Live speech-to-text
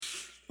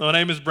My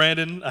name is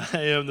Brandon.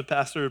 I am the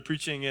pastor of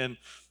preaching and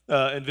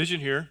vision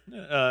here,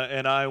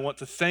 and I want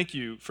to thank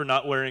you for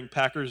not wearing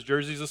Packers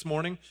jerseys this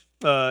morning.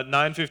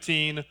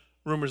 9:15,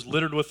 rumors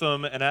littered with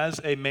them, and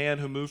as a man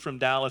who moved from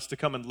Dallas to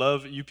come and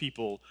love you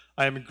people,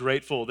 I am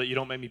grateful that you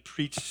don't make me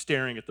preach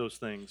staring at those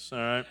things. All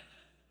right,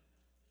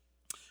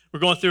 we're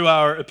going through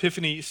our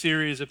Epiphany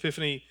series.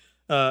 Epiphany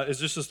is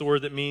just the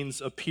word that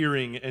means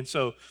appearing, and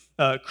so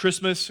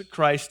Christmas,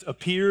 Christ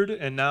appeared,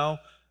 and now.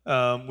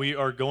 We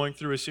are going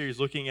through a series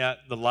looking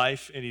at the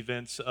life and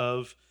events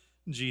of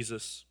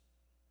Jesus.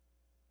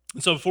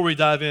 And so before we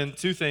dive in,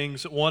 two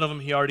things. One of them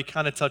he already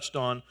kind of touched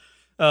on.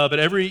 But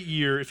every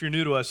year, if you're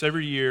new to us,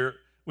 every year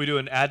we do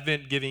an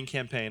Advent giving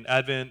campaign.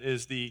 Advent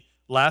is the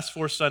last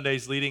 4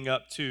 Sundays leading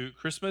up to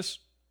Christmas.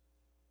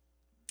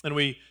 And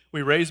we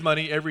raise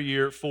money every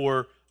year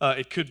for,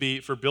 it could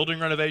be for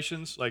building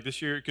renovations. Like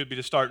this year, it could be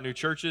to start new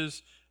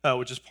churches,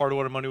 which is part of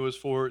what our money was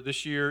for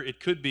this year. It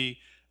could be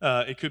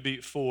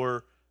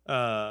for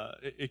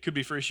it could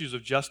be for issues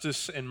of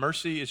justice and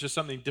mercy. It's just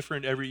something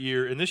different every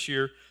year. And this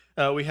year,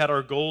 we had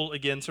our goal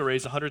again to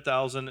raise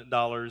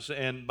 $100,000,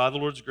 and by the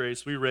Lord's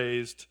grace, we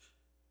raised,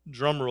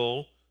 drum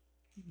roll,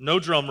 no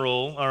drum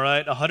roll, all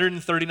right,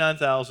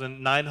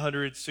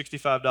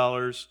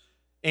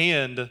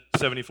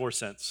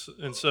 $139,965.74.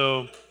 And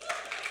so,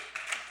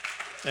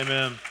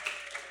 amen.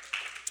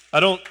 I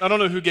don't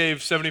know who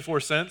gave 74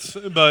 cents,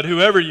 but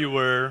whoever you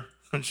were,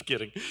 I'm just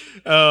kidding.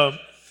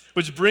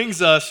 Which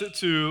brings us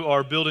to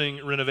our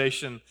building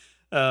renovation.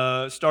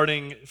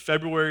 Starting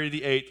February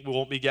the 8th, we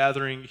won't be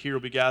gathering here.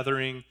 We'll be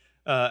gathering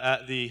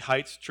at the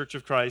Heights Church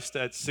of Christ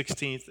at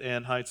 16th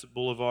and Heights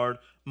Boulevard.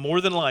 More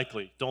than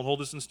likely, don't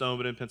hold this in stone,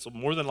 but in pencil,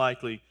 more than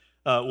likely,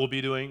 we'll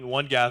be doing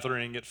one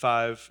gathering at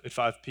 5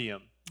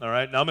 p.m. All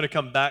right. Now I'm going to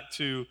come back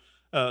to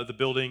the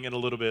building in a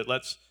little bit.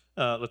 Let's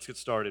get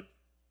started.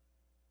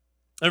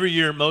 Every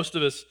year, most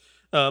of us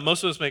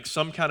make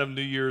some kind of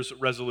New Year's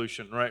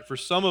resolution, right? For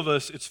some of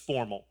us, it's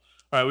formal.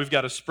 All right, we've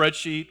got a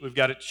spreadsheet, we've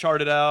got it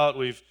charted out,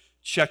 we've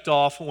checked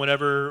off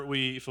whenever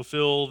we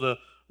fulfill the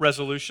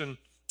resolution.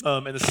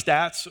 And the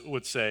stats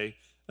would say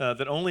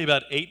that only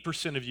about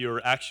 8% of you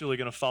are actually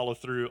going to follow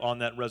through on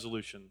that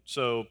resolution.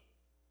 So,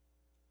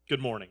 good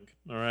morning,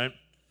 all right?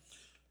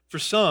 For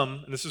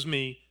some, and this is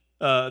me,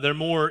 they're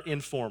more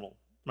informal,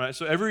 right?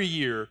 So every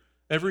year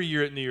at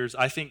New Year's,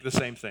 I think the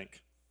same thing.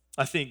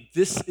 I think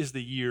this is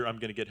the year I'm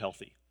going to get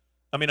healthy.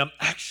 I mean, I'm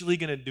actually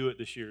going to do it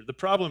this year. The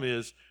problem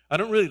is I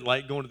don't really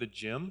like going to the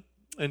gym.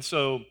 And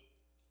so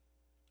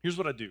here's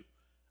what I do.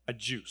 I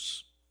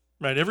juice,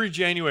 right? Every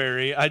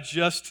January, I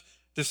just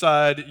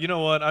decide, you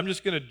know what? I'm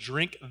just going to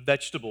drink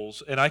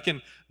vegetables, and I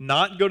can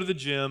not go to the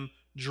gym,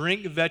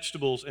 drink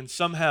vegetables, and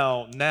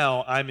somehow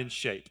now I'm in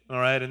shape, all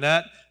right? And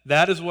that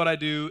is what I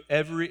do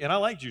and I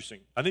like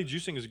juicing. I think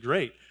juicing is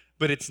great,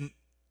 but it's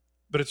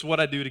what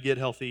I do to get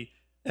healthy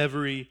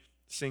every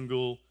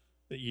single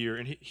year.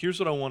 And here's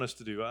what I want us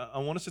to do. I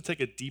want us to take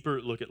a deeper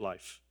look at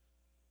life.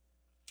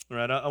 All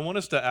right? I want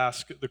us to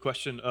ask the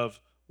question of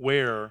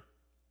where,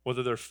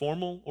 whether they're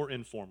formal or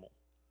informal,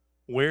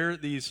 where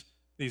these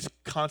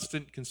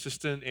constant,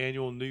 consistent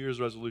annual New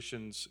Year's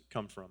resolutions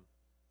come from.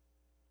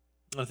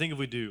 I think if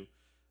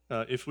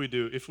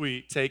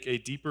we take a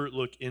deeper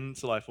look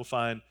into life, we'll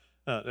find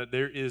that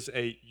there is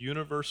a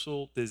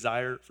universal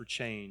desire for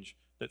change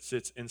that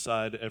sits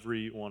inside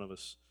every one of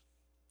us.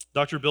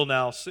 Dr. Bill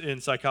Naus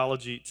in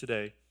Psychology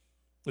Today.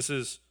 This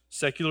is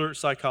secular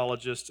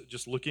psychologist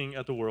just looking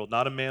at the world,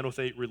 not a man with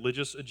a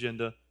religious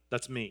agenda.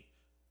 That's me.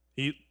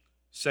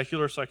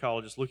 Secular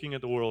psychologist looking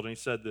at the world, and he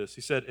said this.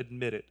 He said,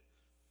 admit it.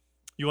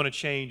 You want to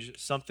change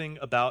something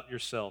about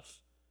yourself.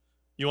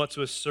 You want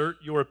to assert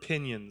your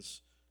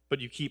opinions,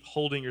 but you keep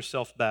holding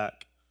yourself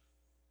back.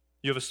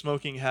 You have a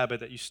smoking habit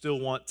that you still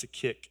want to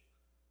kick.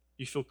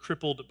 You feel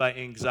crippled by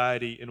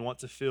anxiety and want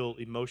to feel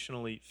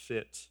emotionally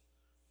fit.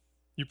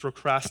 You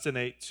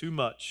procrastinate too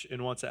much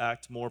and want to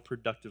act more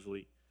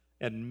productively.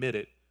 Admit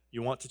it.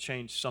 You want to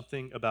change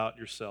something about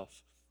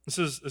yourself. This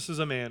is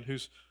a man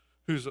who's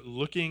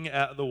looking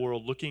at the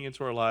world, looking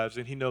into our lives,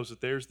 and he knows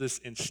that there's this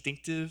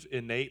instinctive,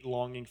 innate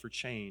longing for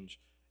change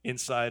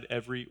inside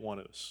every one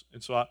of us.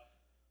 And so I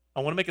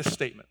want to make a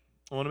statement.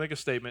 I want to make a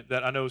statement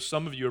that I know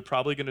some of you are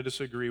probably going to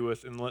disagree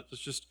with, and let's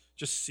just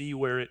see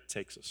where it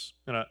takes us.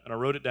 And I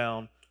wrote it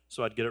down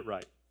so I'd get it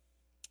right.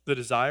 The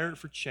desire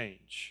for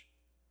change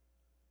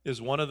is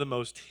one of the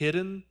most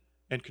hidden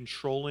and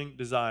controlling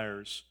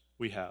desires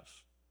we have.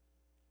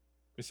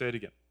 Let me say it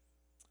again.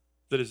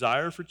 The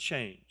desire for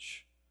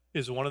change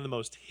is one of the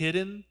most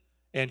hidden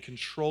and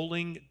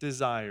controlling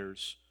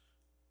desires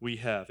we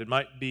have. It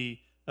might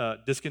be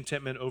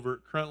discontentment over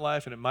current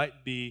life, and it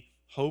might be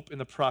hope in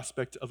the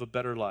prospect of a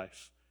better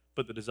life.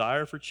 But the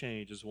desire for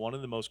change is one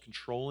of the most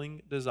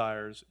controlling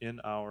desires in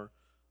our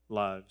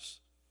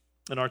lives.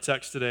 And our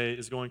text today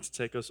is going to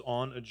take us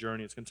on a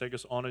journey. It's going to take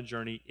us on a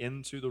journey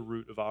into the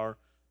root of our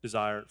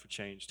desire for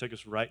change. Take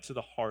us right to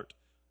the heart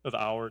of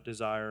our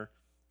desire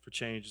for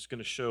change. It's going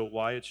to show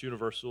why it's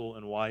universal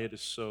and why it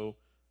is so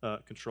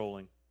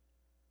controlling.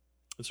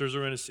 And so here's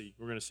what we're going to see.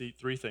 We're going to see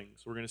three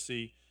things. We're going to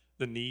see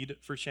the need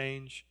for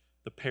change,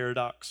 the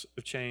paradox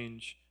of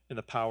change, and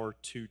the power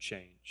to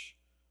change.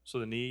 So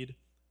the need,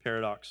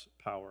 paradox,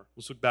 power.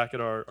 Let's look back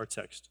at our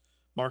text.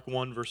 Mark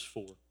 1, verse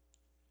 4.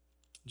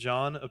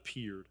 John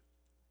appeared.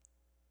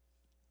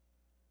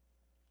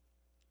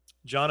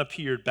 John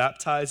appeared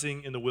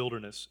baptizing in the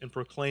wilderness and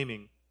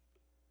proclaiming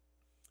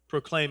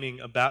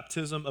a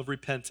baptism of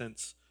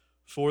repentance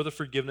for the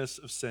forgiveness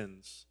of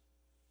sins.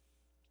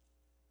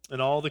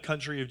 And all the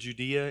country of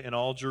Judea and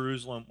all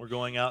Jerusalem were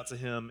going out to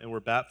him and were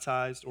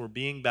baptized or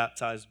being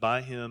baptized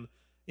by him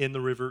in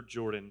the river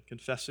Jordan,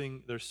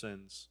 confessing their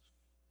sins.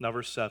 Now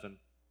verse 7.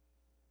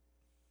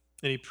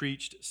 And he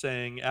preached,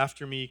 saying,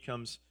 After me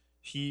comes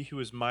he who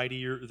is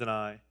mightier than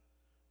I,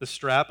 the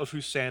strap of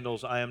whose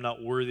sandals I am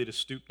not worthy to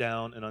stoop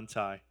down and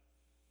untie.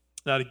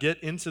 Now, to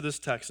get into this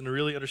text and to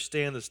really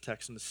understand this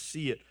text and to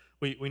see it,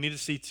 we need to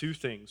see two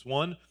things.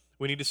 One,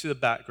 we need to see the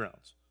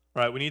background.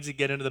 Right? We need to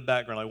get into the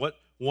background. Like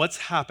what's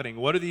happening?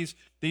 What are these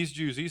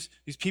Jews,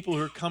 these people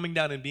who are coming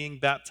down and being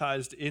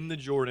baptized in the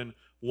Jordan?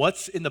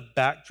 What's in the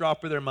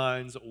backdrop of their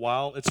minds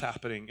while it's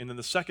happening? And then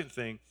the second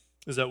thing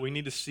is that we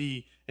need to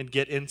see and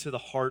get into the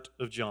heart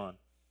of John.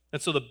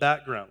 And so the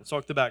background. Let's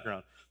talk the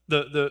background.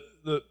 The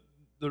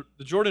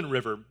Jordan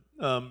River,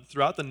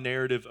 throughout the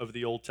narrative of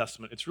the Old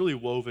Testament, it's really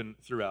woven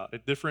throughout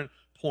at different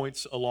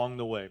points along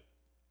the way.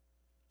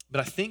 But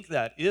I think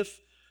that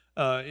if,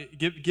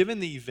 given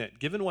the event,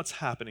 given what's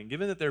happening,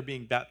 given that they're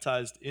being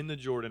baptized in the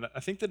Jordan, I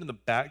think that in the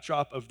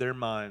backdrop of their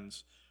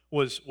minds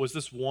was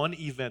this one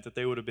event that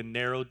they would have been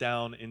narrowed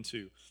down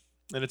into.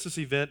 And it's this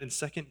event in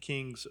 2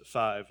 Kings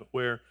 5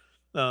 where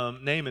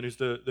Naaman, who's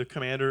the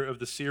commander of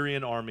the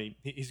Syrian army,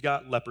 he's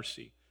got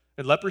leprosy.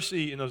 And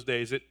leprosy in those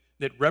days, it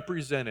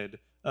represented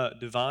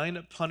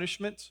divine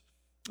punishment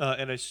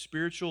and a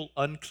spiritual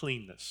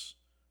uncleanness,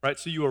 right?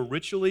 So you are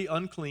ritually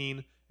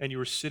unclean and you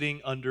are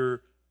sitting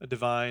under a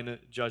divine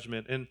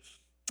judgment. And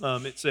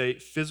it's a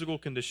physical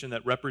condition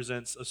that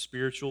represents a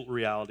spiritual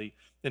reality.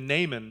 And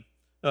Naaman,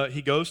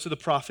 he goes to the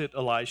prophet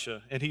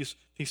Elisha and he's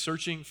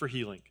searching for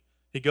healing.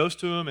 He goes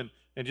to him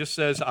and just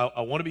says,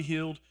 I want to be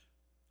healed.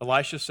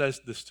 Elisha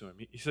says this to him.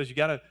 He says, you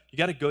gotta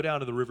go down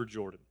to the river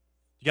Jordan.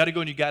 You got to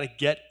go and you got to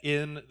get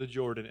in the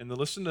Jordan. And then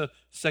listen to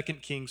 2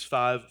 Kings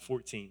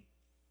 5:14. It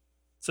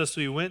says, so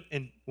he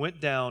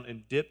went down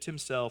and dipped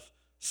himself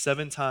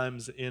 7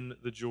 times in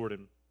the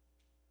Jordan,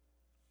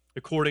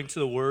 according to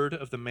the word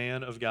of the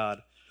man of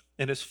God.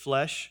 And his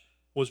flesh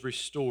was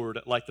restored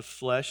like the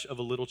flesh of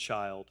a little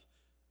child.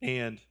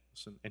 And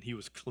he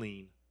was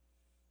clean.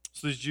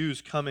 So these Jews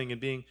coming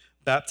and being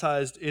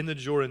baptized in the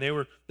Jordan,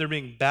 they're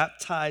being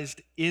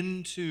baptized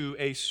into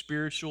a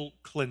spiritual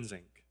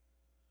cleansing.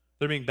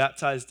 They're being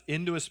baptized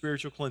into a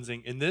spiritual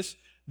cleansing. And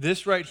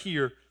this right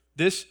here,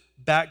 this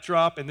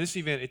backdrop and this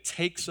event, it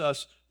takes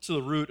us to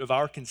the root of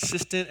our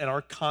consistent and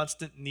our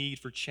constant need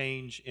for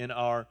change in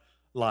our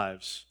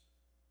lives.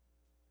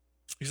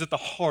 Because at the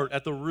heart,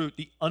 at the root,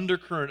 the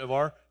undercurrent of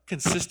our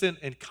consistent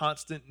and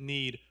constant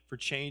need for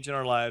change in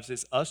our lives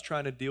is us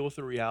trying to deal with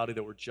the reality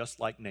that we're just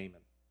like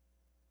Naaman.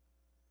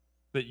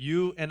 That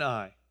you and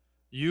I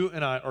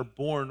are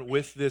born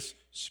with this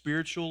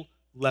spiritual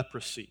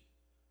leprosy.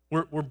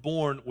 We're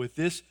born with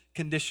this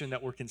condition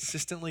that we're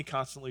consistently,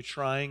 constantly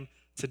trying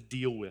to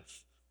deal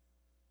with.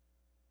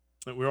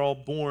 And we're all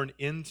born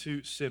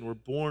into sin. We're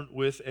born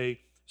with a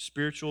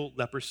spiritual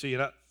leprosy.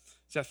 And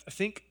I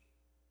think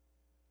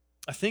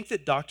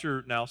that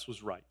Dr. Naus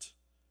was right.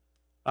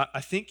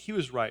 I think he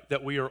was right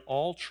that we are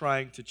all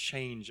trying to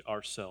change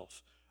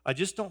ourselves. I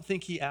just don't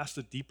think he asked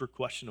a deeper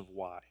question of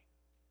why.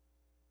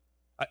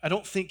 I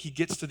don't think he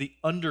gets to the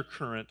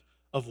undercurrent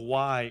of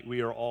why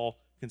we are all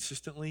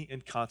consistently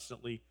and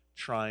constantly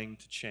trying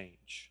to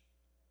change.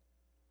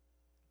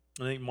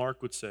 I think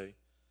Mark would say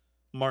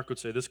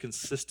this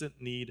consistent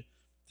need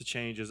to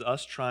change is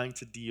us trying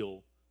to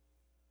deal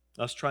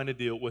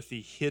with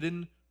the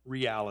hidden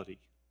reality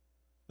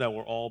that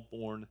we're all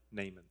born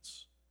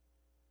Naamans,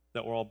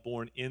 that we're all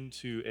born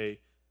into a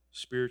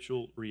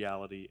spiritual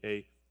reality,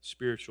 a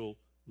spiritual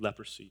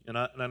leprosy. And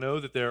I know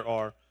that there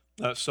are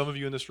some of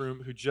you in this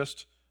room who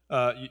just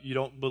you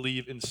don't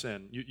believe in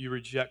sin. You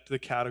reject the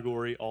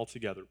category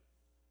altogether.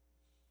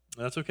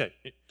 And that's okay.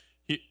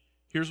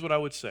 Here's what I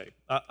would say.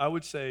 I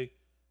would say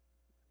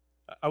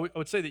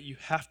that you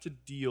have to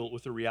deal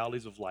with the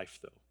realities of life,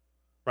 though,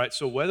 right?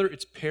 So whether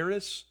it's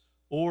Paris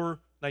or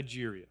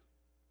Nigeria,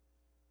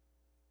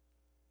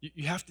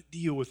 you have to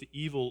deal with the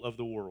evil of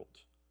the world.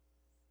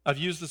 I've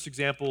used this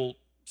example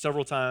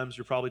several times.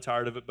 You're probably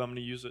tired of it, but I'm going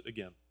to use it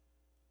again.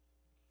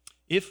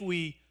 If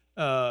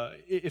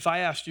I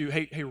asked you,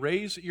 hey,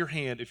 raise your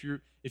hand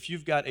if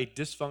you've got a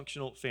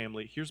dysfunctional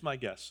family, here's my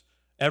guess.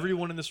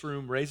 Everyone in this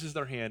room raises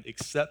their hand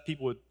except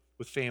people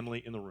with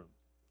family in the room.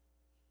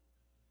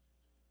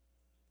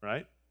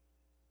 Right?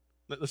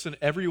 Listen,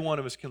 every one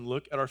of us can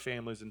look at our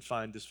families and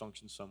find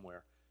dysfunction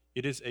somewhere.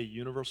 It is a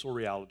universal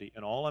reality,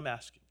 and all I'm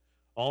asking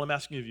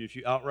of you, if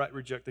you outright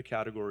reject the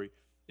category,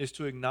 is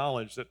to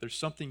acknowledge that there's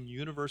something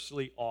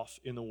universally off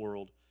in the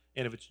world,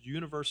 and if it's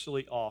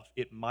universally off,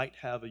 it might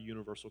have a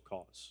universal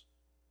cause.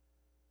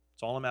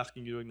 That's all I'm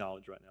asking you to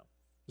acknowledge right now,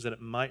 is that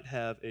it might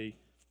have a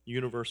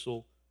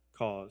universal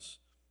cause.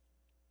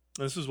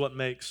 And this is what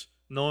makes,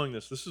 knowing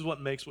this is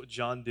what makes what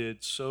John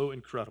did so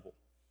incredible.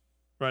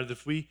 Right?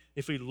 If we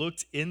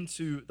looked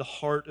into the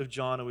heart of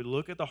John and we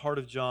look at the heart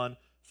of John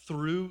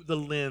through the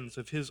lens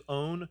of his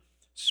own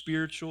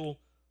spiritual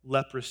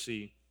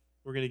leprosy,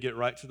 we're going to get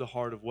right to the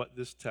heart of what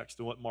this text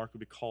and what Mark would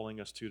be calling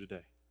us to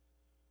today.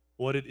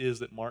 What it is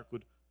that Mark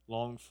would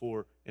long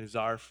for and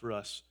desire for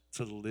us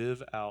to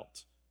live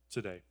out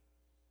today.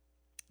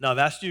 Now, I've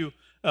asked you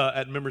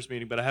at members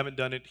meeting, but I haven't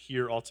done it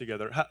here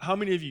altogether. How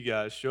many of you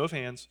guys, show of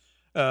hands,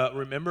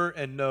 remember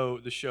and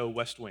know the show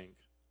West Wing?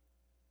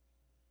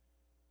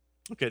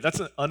 Okay, that's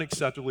an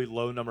unacceptably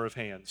low number of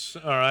hands,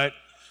 all right?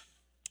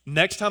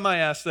 Next time I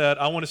ask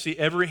that, I want to see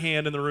every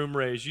hand in the room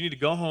raised. You need to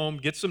go home,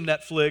 get some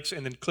Netflix,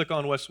 and then click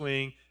on West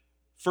Wing.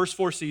 First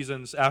 4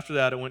 seasons. After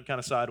that, it went kind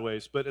of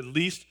sideways, but at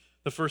least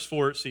the first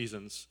 4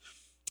 seasons.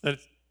 And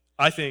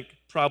I think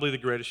probably the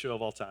greatest show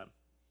of all time.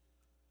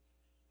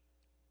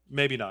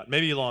 Maybe not.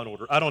 Maybe Law &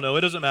 Order. I don't know.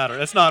 It doesn't matter.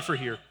 It's not for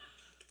here.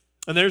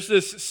 And there's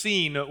this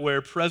scene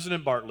where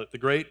President Bartlett, the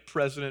great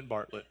President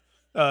Bartlett,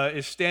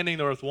 is standing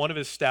there with one of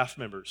his staff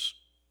members.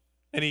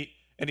 And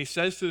he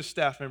says to his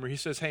staff member, he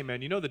says, hey,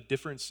 man, you know the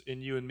difference in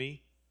you and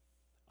me?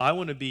 I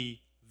want to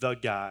be the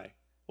guy,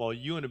 while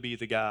you want to be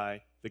the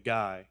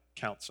guy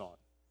counts on.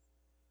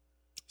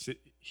 So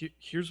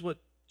here's what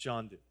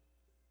John did.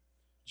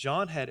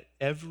 John had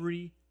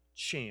every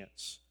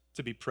chance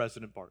to be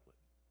President Bartlett.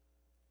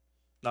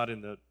 Not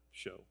in the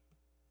show.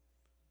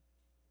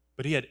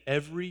 But he had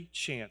every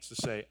chance to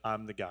say,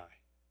 I'm the guy.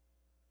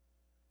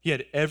 He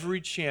had every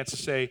chance to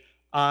say,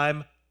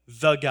 I'm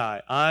the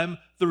guy. I'm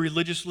the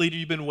religious leader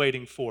you've been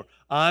waiting for.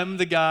 I'm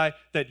the guy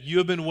that you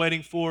have been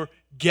waiting for.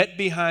 Get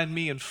behind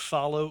me and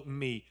follow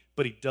me.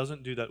 But he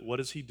doesn't do that. What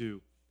does he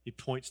do? He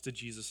points to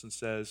Jesus and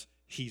says,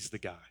 he's the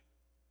guy.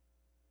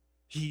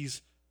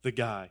 He's the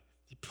guy.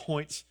 He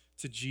points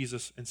to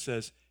Jesus and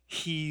says,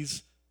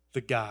 he's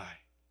the guy.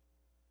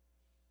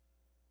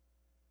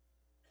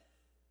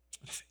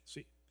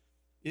 See,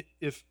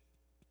 if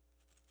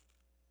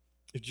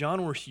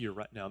John were here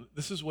right now,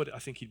 this is what I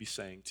think he'd be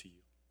saying to you.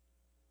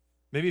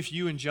 Maybe if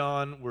you and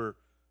John were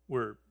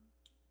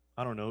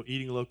I don't know,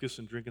 eating locusts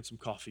and drinking some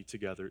coffee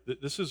together,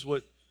 this is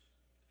what,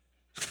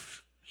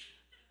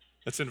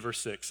 that's in verse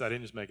 6. I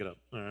didn't just make it up.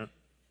 All right.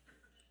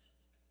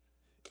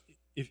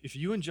 If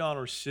you and John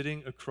are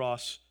sitting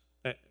across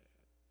a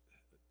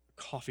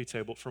coffee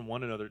table from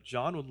one another,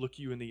 John would look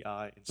you in the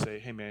eye and say,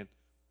 hey man,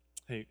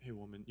 hey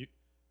woman,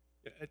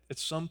 at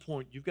some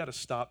point, you've got to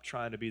stop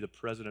trying to be the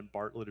President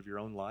Bartlett of your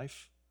own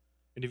life,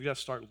 and you've got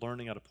to start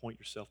learning how to point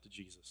yourself to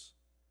Jesus.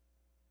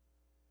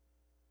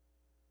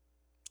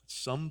 At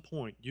some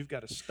point, you've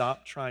got to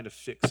stop trying to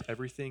fix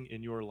everything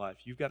in your life.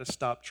 You've got to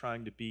stop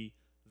trying to be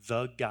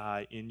the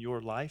guy in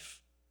your life,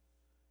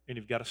 and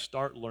you've got to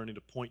start learning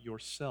to point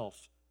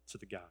yourself to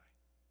the guy.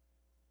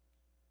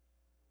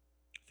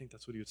 I think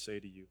that's what he would say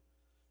to you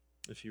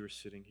if he were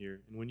sitting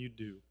here. And when you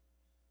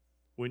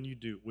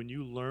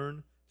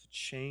learn to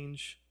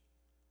change,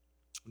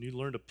 when you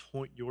learn to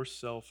point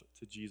yourself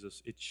to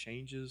Jesus, it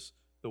changes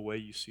the way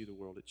you see the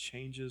world. It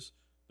changes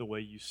the way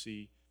you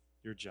see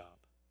your job.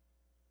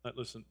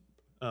 Listen,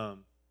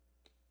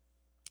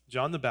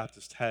 John the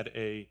Baptist had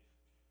a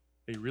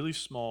really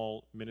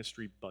small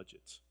ministry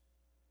budget.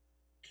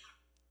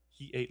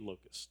 He ate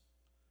locusts.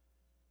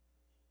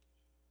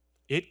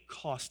 It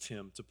cost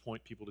him to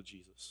point people to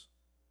Jesus.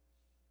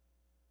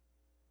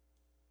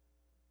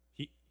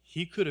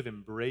 He could have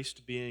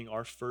embraced being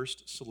our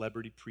first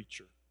celebrity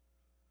preacher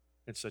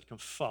and said, come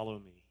follow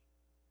me.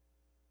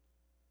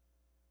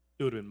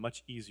 It would have been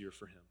much easier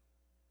for him.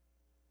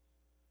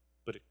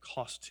 But it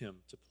cost him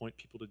to point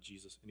people to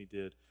Jesus, and he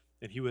did.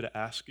 And he would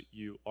ask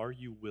you, are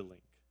you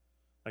willing?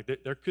 Like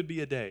there could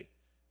be a day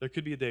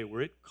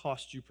where it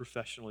cost you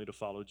professionally to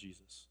follow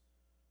Jesus.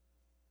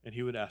 And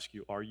he would ask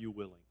you, are you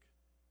willing?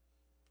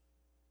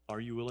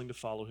 Are you willing to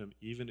follow him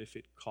even if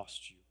it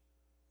costs you?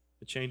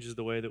 It changes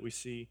the way that we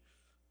see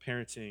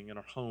parenting in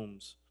our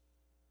homes.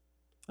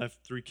 I have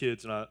 3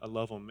 kids and I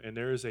love them, and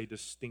there is a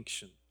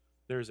distinction.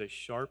 There is a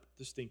sharp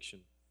distinction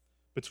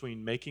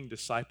between making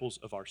disciples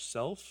of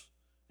ourselves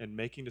and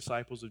making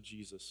disciples of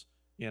Jesus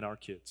in our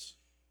kids.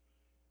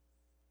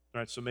 All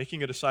right, so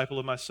making a disciple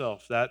of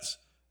myself, that's,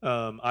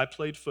 I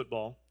played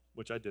football,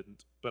 which I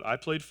didn't, but I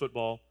played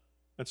football,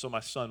 and so my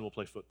son will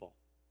play football.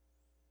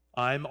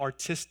 I'm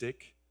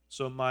artistic,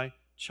 so my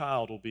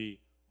child will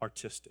be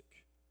artistic.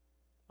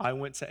 I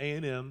went to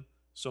A&M,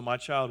 so my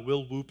child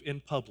will whoop in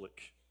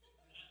public.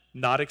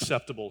 Not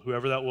acceptable,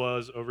 whoever that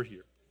was over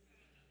here.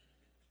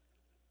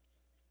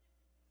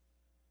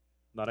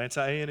 Not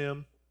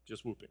anti-A&M,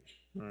 just whooping.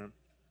 All right.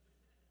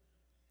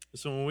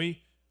 So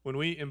when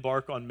we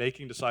embark on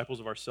making disciples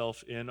of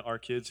ourselves in our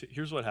kids,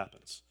 here's what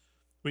happens.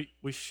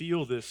 We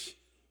feel this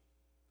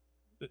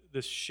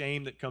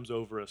shame that comes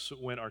over us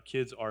when our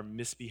kids are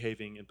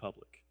misbehaving in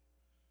public,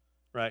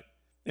 right?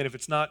 And if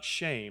it's not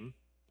shame,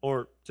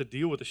 or to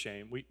deal with the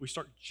shame, we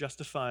start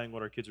justifying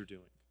what our kids are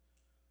doing.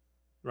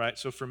 right?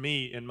 So for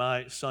me and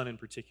my son in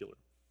particular,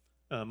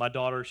 my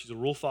daughter, she's a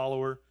rule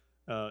follower.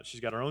 She's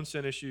got her own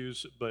sin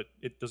issues, but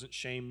it doesn't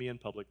shame me in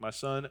public. My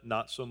son,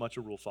 not so much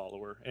a rule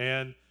follower.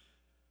 And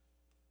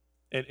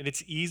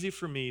it's easy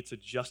for me to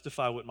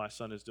justify what my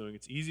son is doing.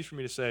 It's easy for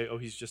me to say, oh,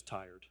 he's just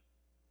tired.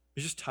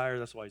 He's just tired,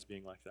 that's why he's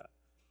being like that.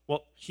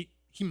 Well, he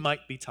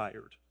might be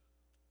tired.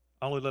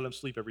 I only let him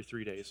sleep every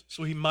 3 days,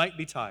 so he might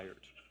be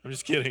tired. I'm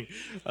just kidding.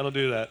 I don't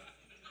do that.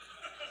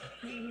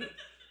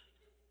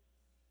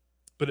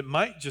 But it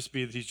might just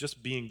be that he's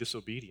just being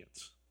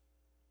disobedient,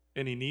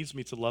 and he needs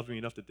me to love him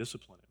enough to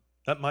discipline him.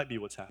 That might be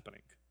what's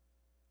happening.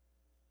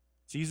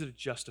 It's easy to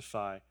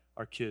justify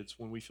our kids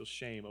when we feel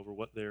shame over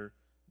what they're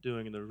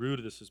doing, and the root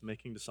of this is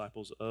making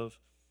disciples of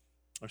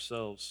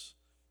ourselves.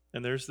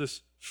 And there's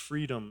this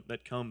freedom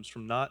that comes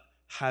from not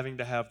having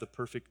to have the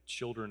perfect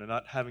children and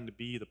not having to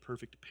be the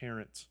perfect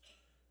parent,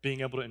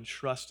 being able to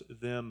entrust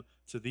them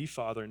to the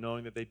Father,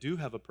 knowing that they do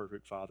have a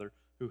perfect Father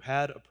who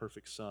had a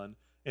perfect Son.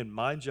 And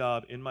my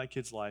job in my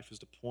kids' life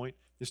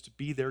is to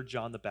be their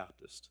John the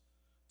Baptist,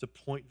 to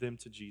point them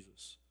to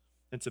Jesus,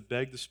 and to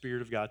beg the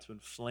Spirit of God to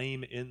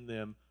inflame in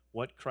them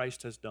what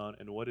Christ has done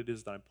and what it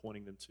is that I'm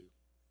pointing them to.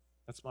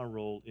 That's my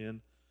role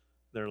in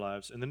their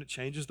lives. And then it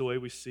changes the way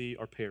we see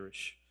our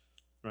parish,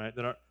 right?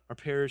 That our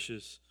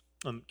parishes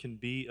can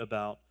be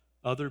about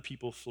other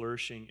people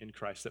flourishing in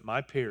Christ. That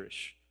my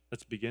parish,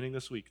 that's beginning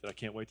this week, that I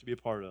can't wait to be a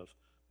part of,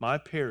 my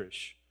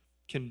parish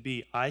can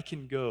be, I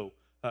can go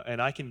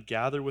and I can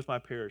gather with my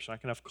parish, and I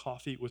can have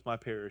coffee with my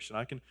parish, and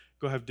I can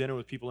go have dinner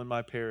with people in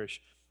my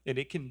parish, and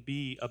it can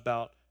be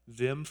about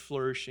them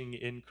flourishing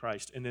in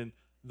Christ. And then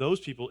those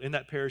people in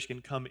that parish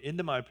can come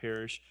into my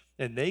parish,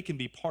 and they can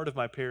be part of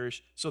my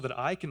parish so that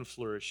I can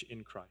flourish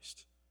in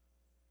Christ.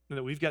 And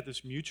that we've got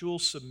this mutual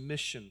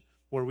submission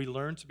where we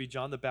learn to be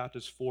John the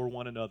Baptist for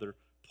one another,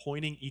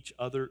 pointing each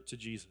other to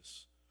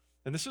Jesus.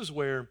 And this is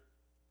where,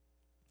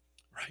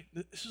 right,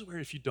 this is where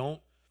if you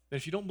don't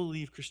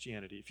believe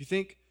Christianity, if you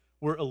think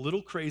we're a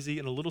little crazy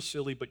and a little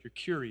silly, but you're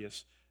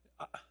curious,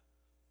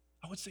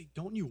 I would say,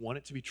 don't you want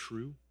it to be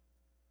true?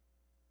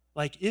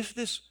 Like, if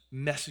this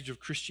message of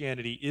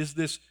Christianity is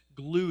this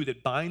glue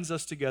that binds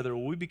us together,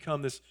 we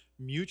become this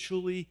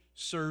mutually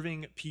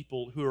serving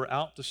people who are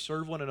out to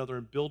serve one another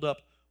and build up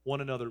one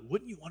another.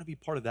 Wouldn't you want to be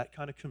part of that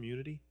kind of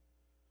community?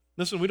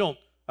 Listen,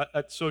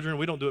 at Sojourn,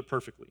 we don't do it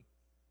perfectly.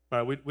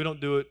 All right, we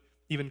don't do it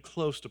even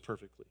close to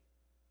perfectly,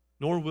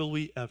 nor will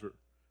we ever.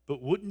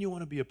 But wouldn't you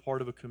want to be a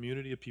part of a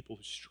community of people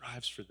who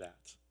strives for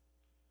that?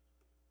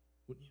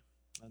 Wouldn't you?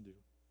 I do.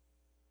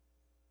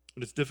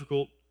 And it's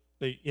difficult.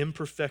 The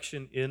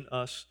imperfection in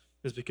us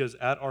is because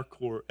at our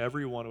core,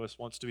 every one of us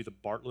wants to be the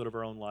Bartlett of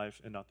our own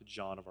life and not the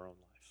John of our own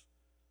life.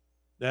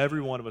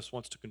 Every one of us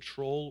wants to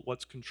control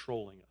what's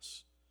controlling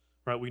us.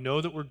 Right? We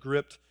know that we're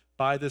gripped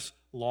by this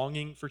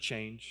longing for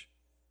change.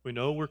 We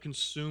know we're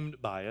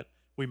consumed by it.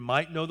 We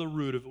might know the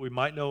root of it. We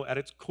might know at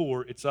its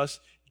core, it's us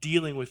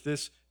dealing with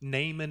this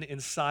Naaman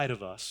inside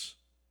of us.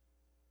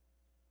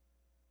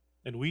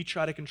 And we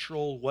try to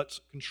control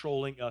what's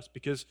controlling us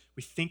because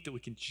we think that we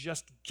can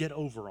just get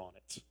over on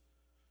it.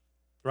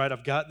 Right?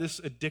 I've got this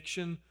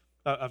addiction.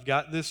 I've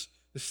got this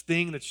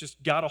thing that's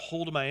just got a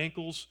hold of my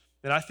ankles,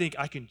 and I think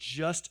I can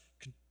just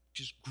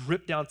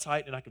grip down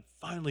tight and I can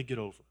finally get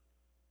over.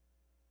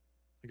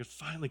 I can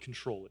finally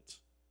control it.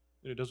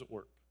 And it doesn't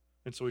work.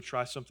 And so we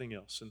try something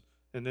else.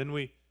 And then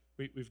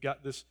we've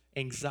got this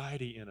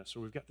anxiety in us,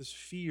 or we've got this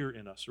fear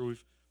in us, or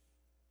we've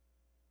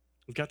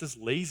got this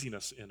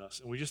laziness in us.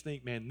 And we just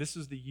think, man, this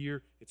is the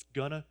year it's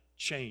going to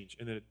change.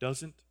 And then it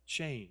doesn't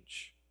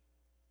change.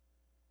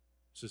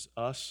 This is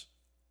us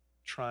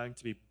trying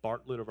to be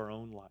Bartlett of our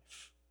own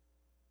life.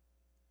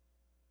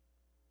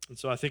 And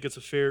so I think it's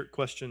a fair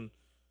question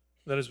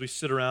that as we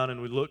sit around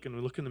and we look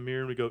in the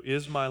mirror and we go,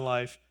 is my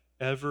life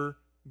ever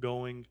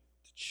going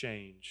to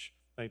change?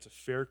 I think it's a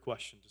fair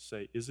question to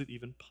say, is it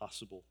even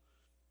possible?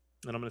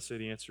 And I'm going to say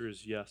the answer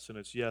is yes, and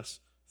it's yes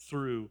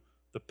through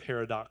the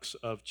paradox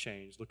of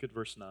change. Look at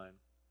verse 9.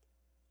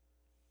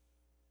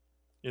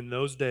 In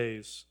those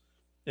days,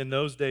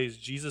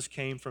 Jesus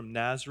came from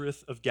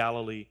Nazareth of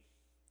Galilee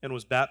and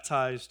was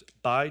baptized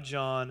by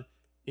John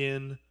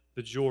in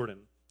the Jordan.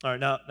 All right,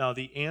 now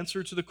the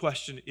answer to the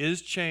question,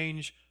 is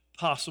change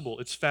possible?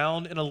 It's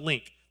found in a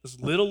link, this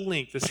little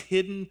link, this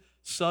hidden,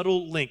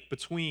 subtle link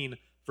between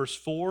verse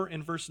 4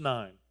 and verse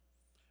 9.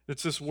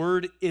 It's this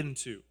word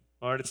into.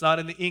 All right, it's not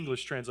in the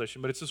English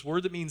translation, but it's this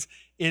word that means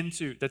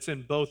into that's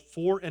in both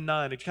 4 and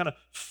 9. It kind of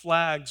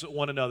flags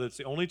one another. It's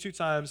the only two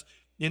times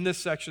in this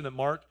section that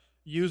Mark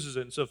uses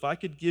it. And so if I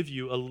could give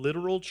you a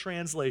literal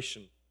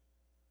translation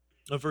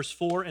of verse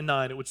 4 and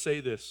 9, it would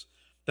say this,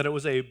 that it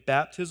was a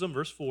baptism,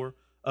 verse 4,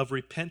 of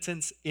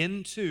repentance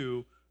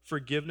into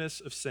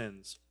forgiveness of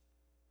sins.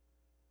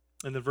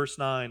 And then verse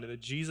 9,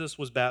 that Jesus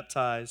was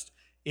baptized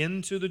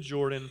into the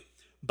Jordan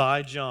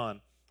by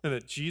John. And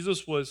that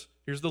Jesus was,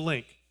 here's the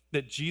link,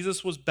 that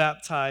Jesus was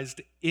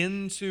baptized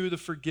into the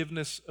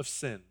forgiveness of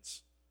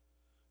sins.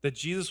 That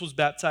Jesus was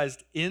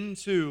baptized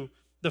into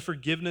the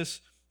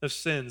forgiveness of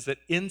sins, that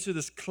into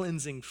this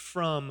cleansing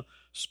from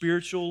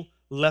spiritual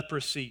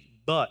leprosy.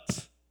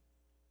 But,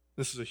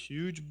 this is a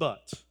huge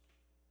but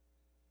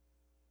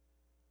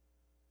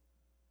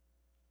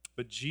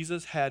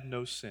Jesus had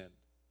no sin.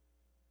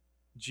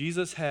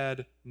 Jesus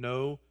had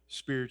no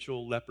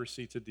spiritual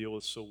leprosy to deal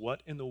with. So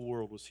what in the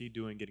world was he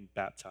doing getting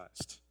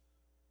baptized?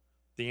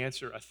 The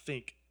answer, I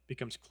think,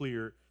 becomes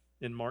clear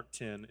in Mark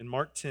 10. In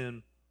Mark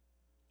 10,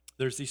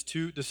 there's these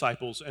two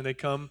disciples, and they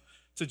come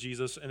to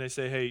Jesus, and they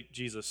say, hey,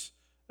 Jesus,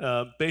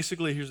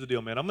 basically, here's the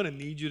deal, man. I'm going to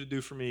need you to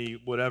do for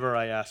me whatever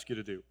I ask you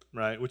to do,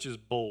 right? Which is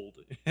bold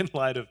in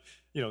light of,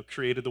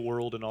 created the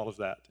world and all of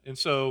that. And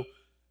so,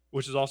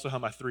 which is also how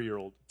my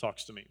 3-year-old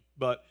talks to me.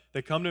 But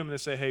they come to him and they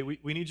say, hey, we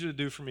need you to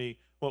do for me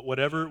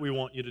whatever we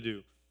want you to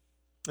do.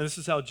 And this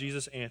is how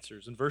Jesus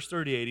answers. In verse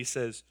 38, he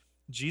says,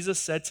 Jesus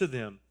said to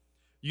them,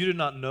 you do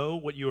not know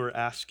what you are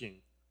asking.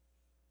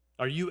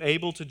 Are you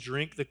able to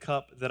drink the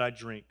cup that I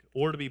drink,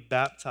 or to be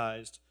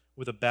baptized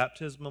with a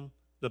baptism?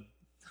 The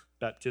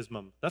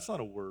baptism, that's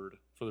not a word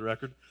for the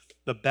record.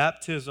 The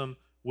baptism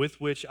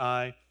with which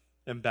I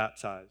am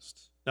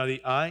baptized. Now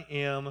the I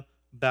am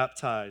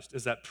baptized,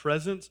 is that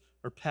present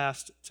or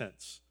past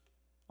tense?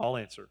 I'll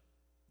answer.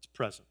 It's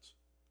present.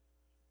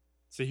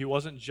 See, he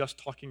wasn't just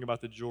talking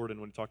about the Jordan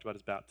when he talked about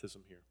his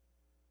baptism here.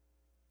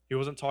 He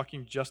wasn't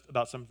talking just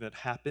about something that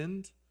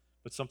happened,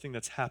 but something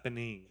that's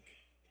happening.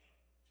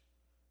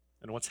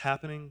 And what's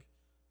happening?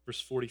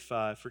 Verse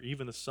 45, for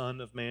even the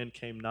Son of Man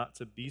came not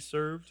to be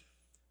served,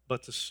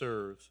 but to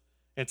serve,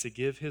 and to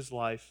give his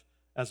life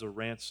as a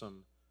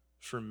ransom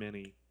for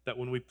many. That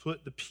when we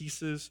put the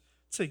pieces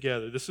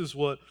together, this is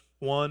what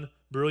one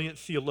brilliant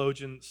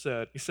theologian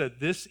said. He said,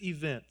 this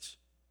is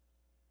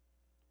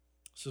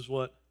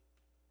what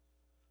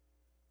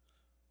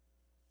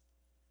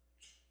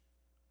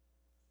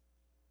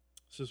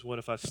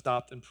if I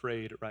stopped and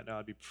prayed right now,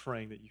 I'd be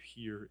praying that you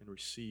hear and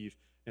receive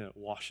and it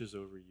washes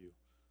over you.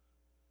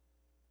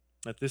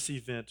 At this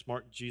event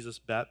marked Jesus'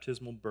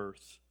 baptismal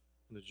birth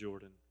in the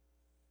Jordan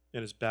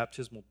and his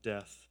baptismal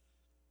death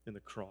in the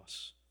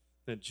cross.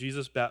 And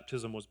Jesus'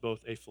 baptism was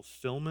both a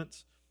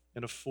fulfillment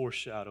and a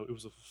foreshadow. It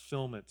was a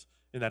fulfillment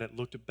in that it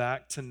looked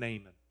back to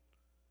Naaman.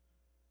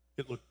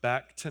 It looked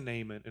back to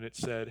Naaman and it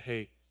said,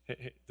 hey,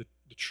 the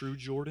true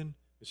Jordan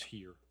is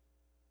here.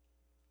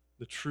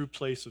 The true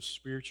place of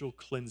spiritual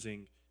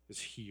cleansing is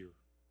here.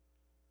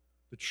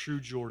 The true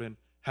Jordan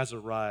has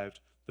arrived.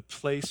 The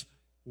place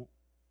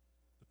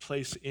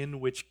in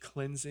which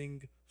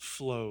cleansing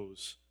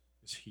flows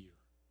is here.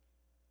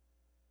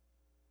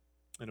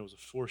 And it was a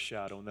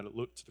foreshadow, and then it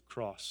looked to the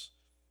cross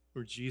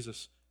where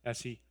Jesus,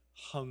 as he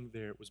hung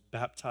there, was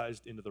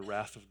baptized into the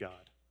wrath of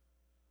God.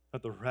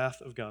 That the wrath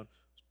of God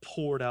was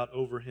poured out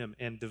over him,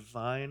 and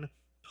divine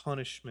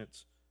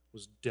punishment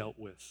was dealt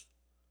with.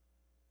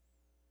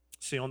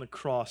 See, on the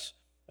cross,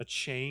 a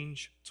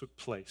change took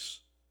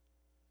place.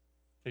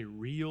 A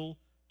real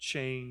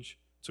change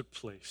took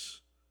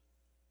place.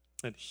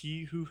 And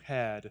he who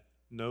had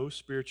no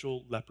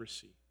spiritual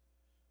leprosy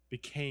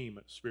became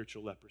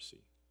spiritual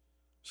leprosy,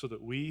 so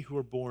that we who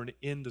are born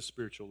into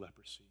spiritual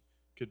leprosy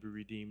could be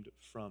redeemed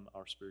from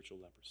our spiritual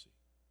leprosy.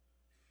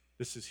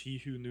 This is he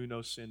who knew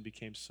no sin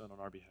became sin on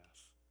our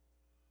behalf.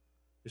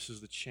 This is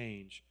the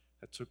change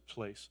that took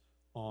place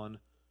on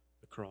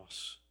the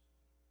cross.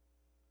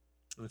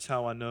 And it's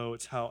how I know,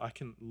 it's how I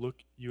can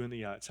look you in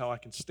the eye. It's how I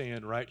can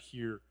stand right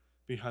here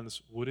behind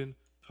this wooden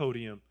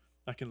podium.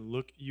 I can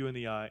look you in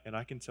the eye and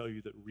I can tell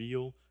you that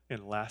real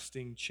and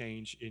lasting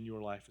change in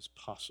your life is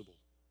possible.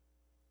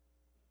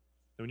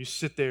 And when you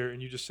sit there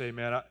and you just say,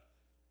 man,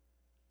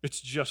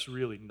 it's just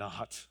really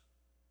not.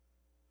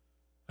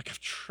 Like I've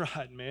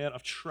tried, man,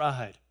 I've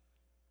tried.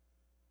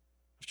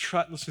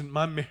 Listen,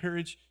 my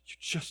marriage, you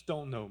just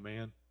don't know,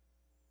 man.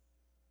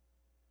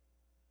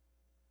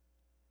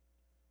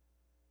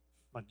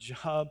 My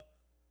job,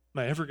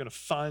 am I ever going to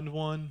find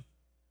one?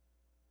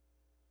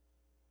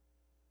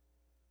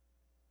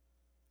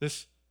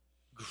 This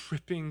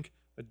gripping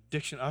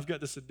addiction. I've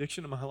got this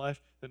addiction in my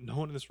life that no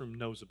one in this room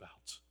knows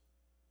about.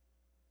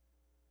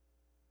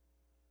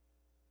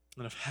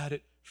 And I've had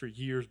it for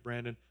years,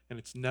 Brandon, and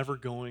it's never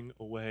going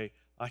away.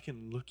 I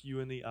can look you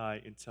in the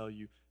eye and tell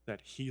you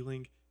that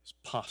healing is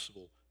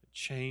possible, that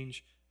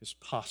change is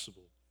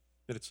possible,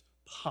 that it's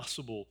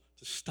possible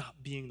to stop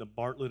being the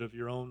Bartlett of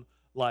your own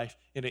life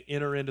and to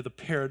enter into the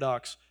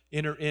paradox,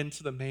 enter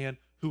into the man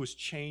who was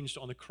changed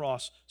on the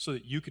cross so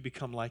that you could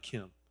become like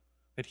him.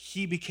 That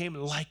he became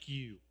like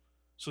you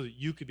so that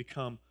you could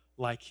become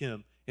like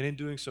him. And in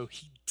doing so,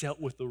 he dealt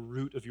with the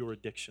root of your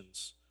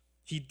addictions.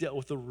 He dealt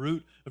with the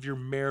root of your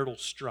marital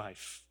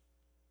strife.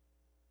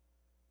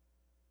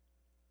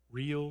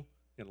 Real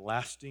and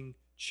lasting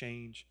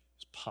change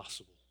is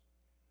possible.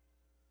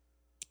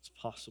 It's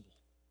possible.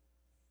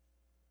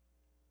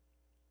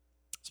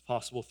 It's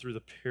possible through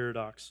the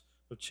paradox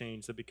of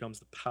change that becomes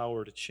the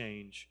power to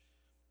change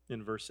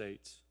in verse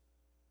 8.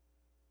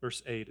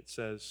 Verse 8, it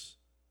says,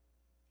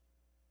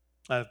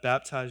 I have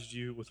baptized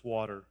you with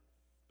water,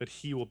 but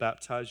he will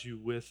baptize you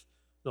with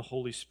the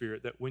Holy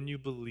Spirit. That when you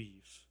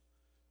believe,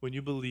 when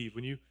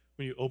you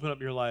open up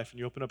your life and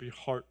you open up your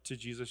heart to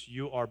Jesus,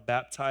 you are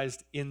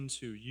baptized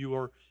into, you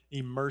are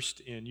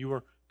immersed in, you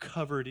are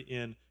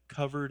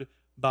covered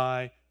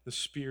by the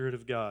Spirit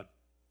of God.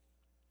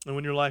 And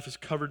when your life is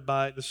covered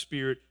by the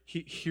Spirit,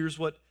 here's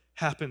what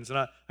happens. And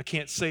I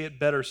can't say it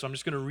better, so I'm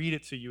just going to read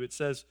it to you. It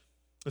says,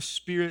 the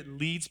Spirit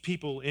leads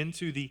people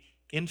into the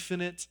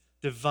infinite,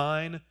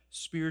 divine,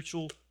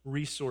 spiritual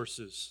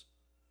resources.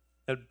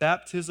 That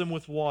baptism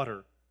with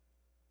water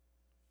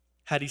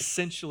had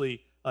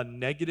essentially a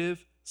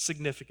negative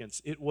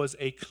significance. It was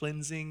a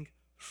cleansing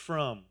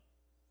from.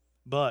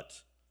 But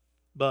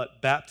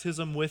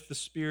baptism with the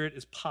Spirit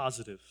is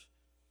positive.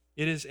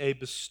 It is a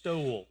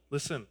bestowal.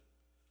 Listen,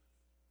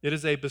 it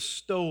is a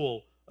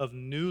bestowal of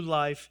new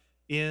life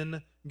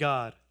in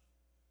God.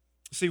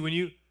 See, when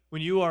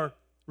you are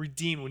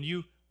redeemed, when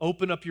you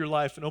open up your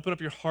life and open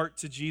up your heart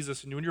to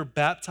Jesus, and when you're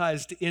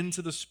baptized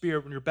into the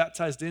Spirit, when you're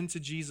baptized into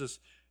Jesus,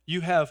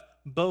 you have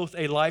both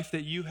a life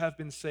that you have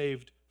been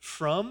saved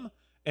from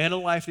and a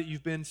life that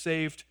you've been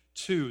saved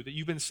to, that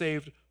you've been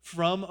saved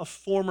from a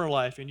former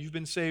life and you've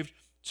been saved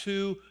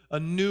to a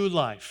new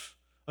life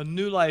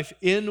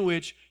in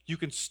which you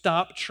can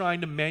stop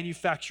trying to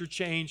manufacture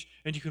change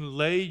and you can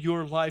lay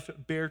your life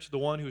bare to the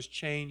one who has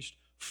changed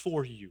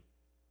for you.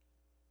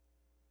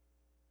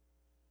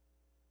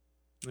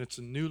 And it's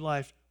a new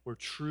life where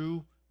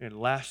true and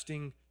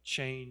lasting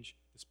change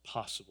is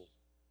possible.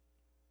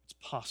 It's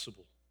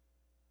possible.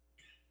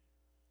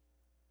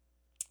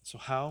 So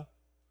how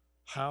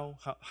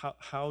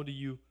do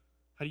you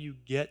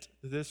get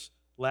this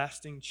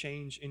lasting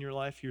change in your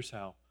life? Here's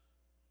how.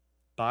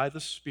 By the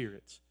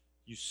Spirit,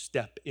 you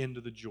step into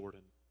the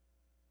Jordan.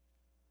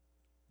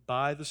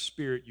 By the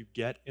Spirit, you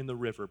get in the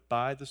river.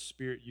 By the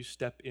Spirit, you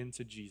step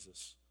into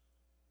Jesus.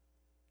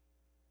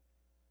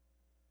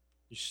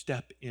 You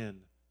step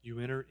in. You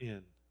enter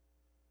in.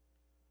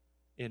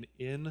 And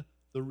in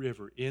the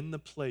river, in the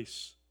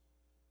place,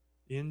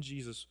 in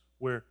Jesus,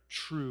 where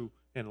true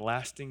and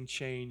lasting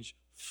change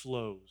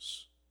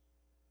flows,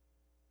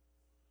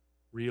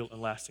 real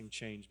and lasting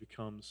change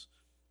becomes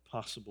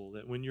possible.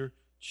 That when you're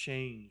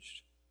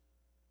changed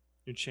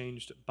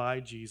by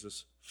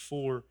Jesus,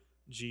 for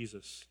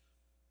Jesus.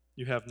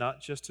 You have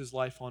not just his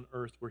life on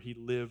earth where he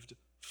lived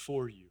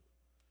for you,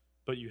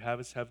 but you have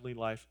his heavenly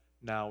life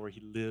now where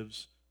he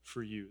lives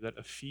for you. That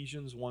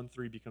Ephesians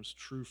 1:3 becomes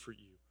true for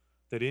you.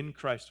 That in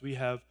Christ we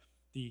have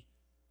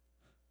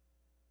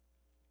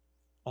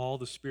all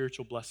the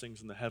spiritual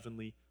blessings in the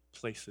heavenly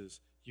places.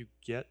 You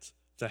get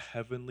the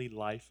heavenly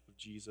life of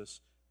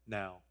Jesus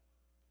now.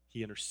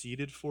 He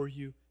interceded for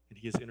you, and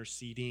he is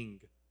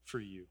interceding for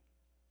you.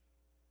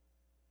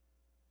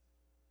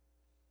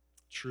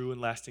 True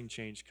and lasting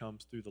change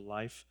comes through the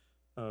life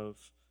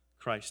of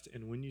Christ.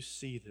 And when you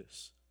see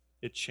this,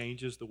 it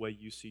changes the way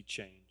you see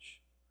change.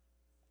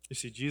 You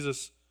see,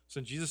 Jesus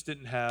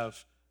didn't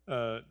have,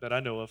 that I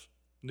know of,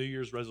 New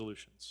Year's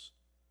resolutions.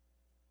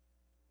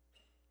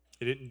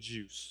 He didn't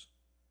juice.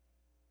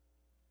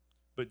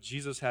 But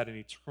Jesus had an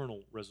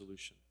eternal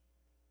resolution.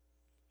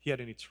 He had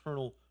an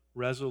eternal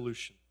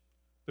resolution.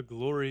 The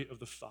glory of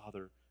the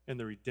Father and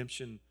the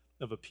redemption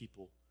of a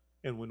people.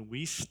 And when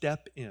we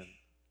step into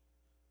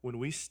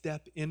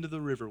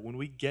the river, when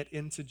we get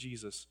into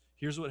Jesus,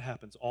 here's what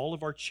happens. All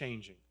of our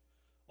changing,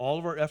 all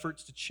of our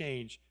efforts to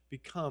change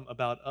become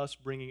about us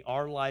bringing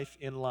our life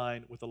in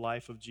line with the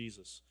life of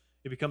Jesus.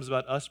 It becomes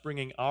about us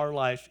bringing our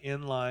life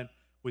in line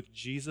with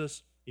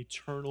Jesus'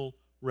 eternal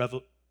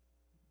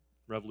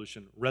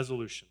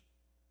resolution.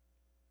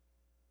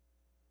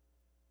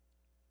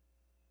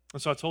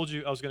 And so I told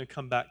you I was going to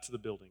come back to the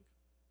building.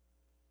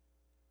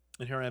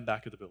 And here I am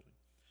back at the building.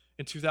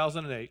 In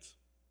 2008,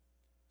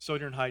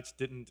 Sojourn Heights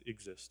didn't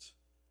exist.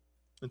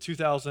 In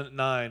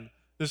 2009,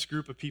 this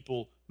group of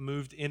people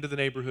moved into the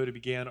neighborhood and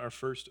began our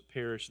first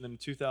parish. And then in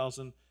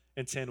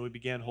 2010, we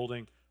began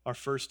holding our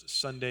first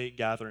Sunday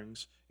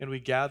gatherings. And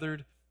we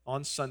gathered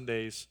on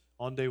Sundays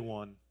on day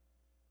one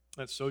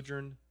at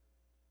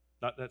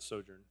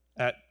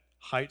at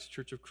Heights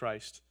Church of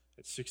Christ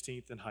at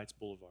 16th and Heights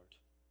Boulevard.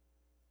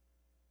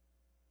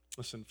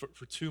 Listen,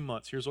 for 2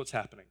 months, here's what's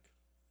happening.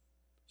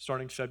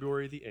 Starting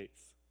February the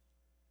 8th,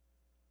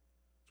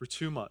 for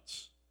 2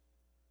 months,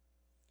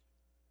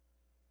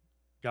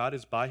 God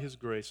is by his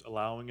grace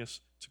allowing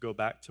us to go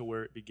back to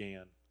where it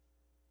began,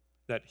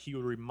 that he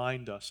would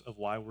remind us of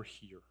why we're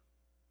here.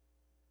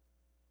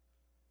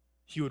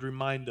 He would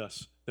remind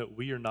us that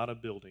we are not a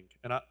building.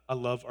 And I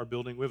love our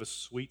building. We have a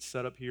sweet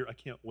setup here. I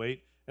can't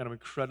wait. And I'm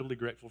incredibly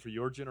grateful for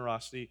your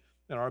generosity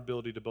and our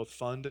ability to both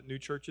fund new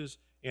churches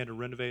and to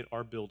renovate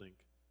our building.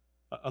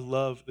 I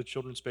love the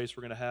children's space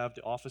we're going to have,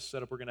 the office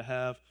setup we're going to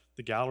have,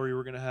 the gallery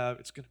we're going to have.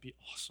 It's going to be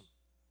awesome.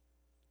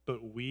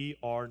 But we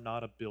are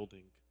not a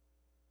building.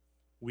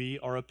 We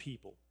are a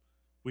people.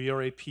 We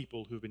are a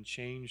people who've been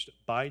changed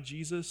by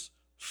Jesus,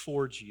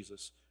 for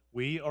Jesus.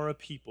 We are a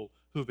people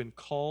who have been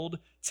called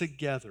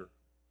together,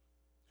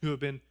 who have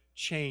been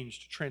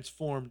changed,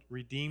 transformed,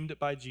 redeemed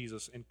by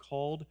Jesus, and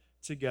called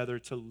together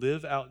to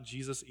live out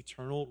Jesus'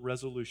 eternal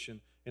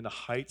resolution in the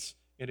Heights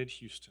and in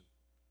Houston.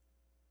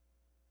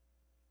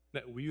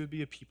 that we would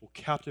be a people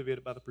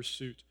captivated by the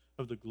pursuit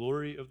of the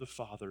glory of the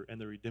Father and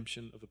the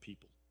redemption of a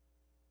people.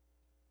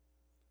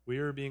 We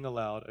are being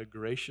allowed a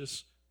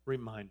gracious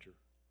reminder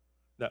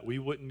that we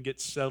wouldn't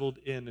get settled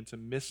into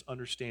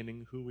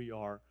misunderstanding who we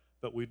are,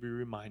 but we'd be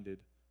reminded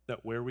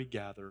that where we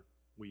gather,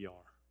 we are.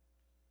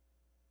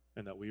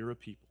 And that we are a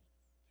people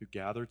who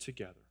gather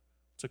together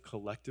to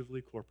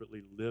collectively,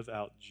 corporately live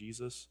out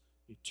Jesus'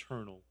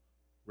 eternal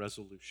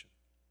resolution.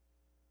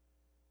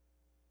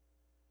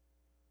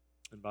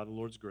 And by the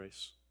Lord's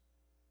grace,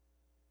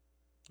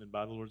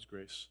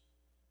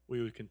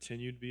 we would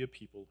continue to be a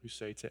people who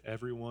say to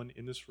everyone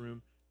in this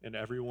room and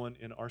everyone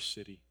in our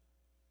city,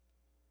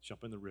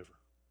 jump in the river.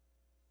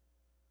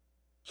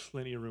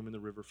 Plenty of room in the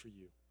river for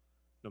you.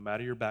 No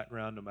matter your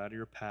background, no matter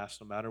your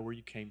past, no matter where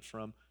you came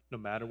from, no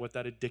matter what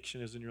that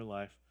addiction is in your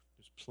life,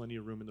 there's plenty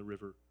of room in the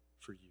river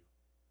for you.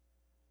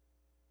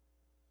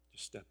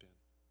 Just step in.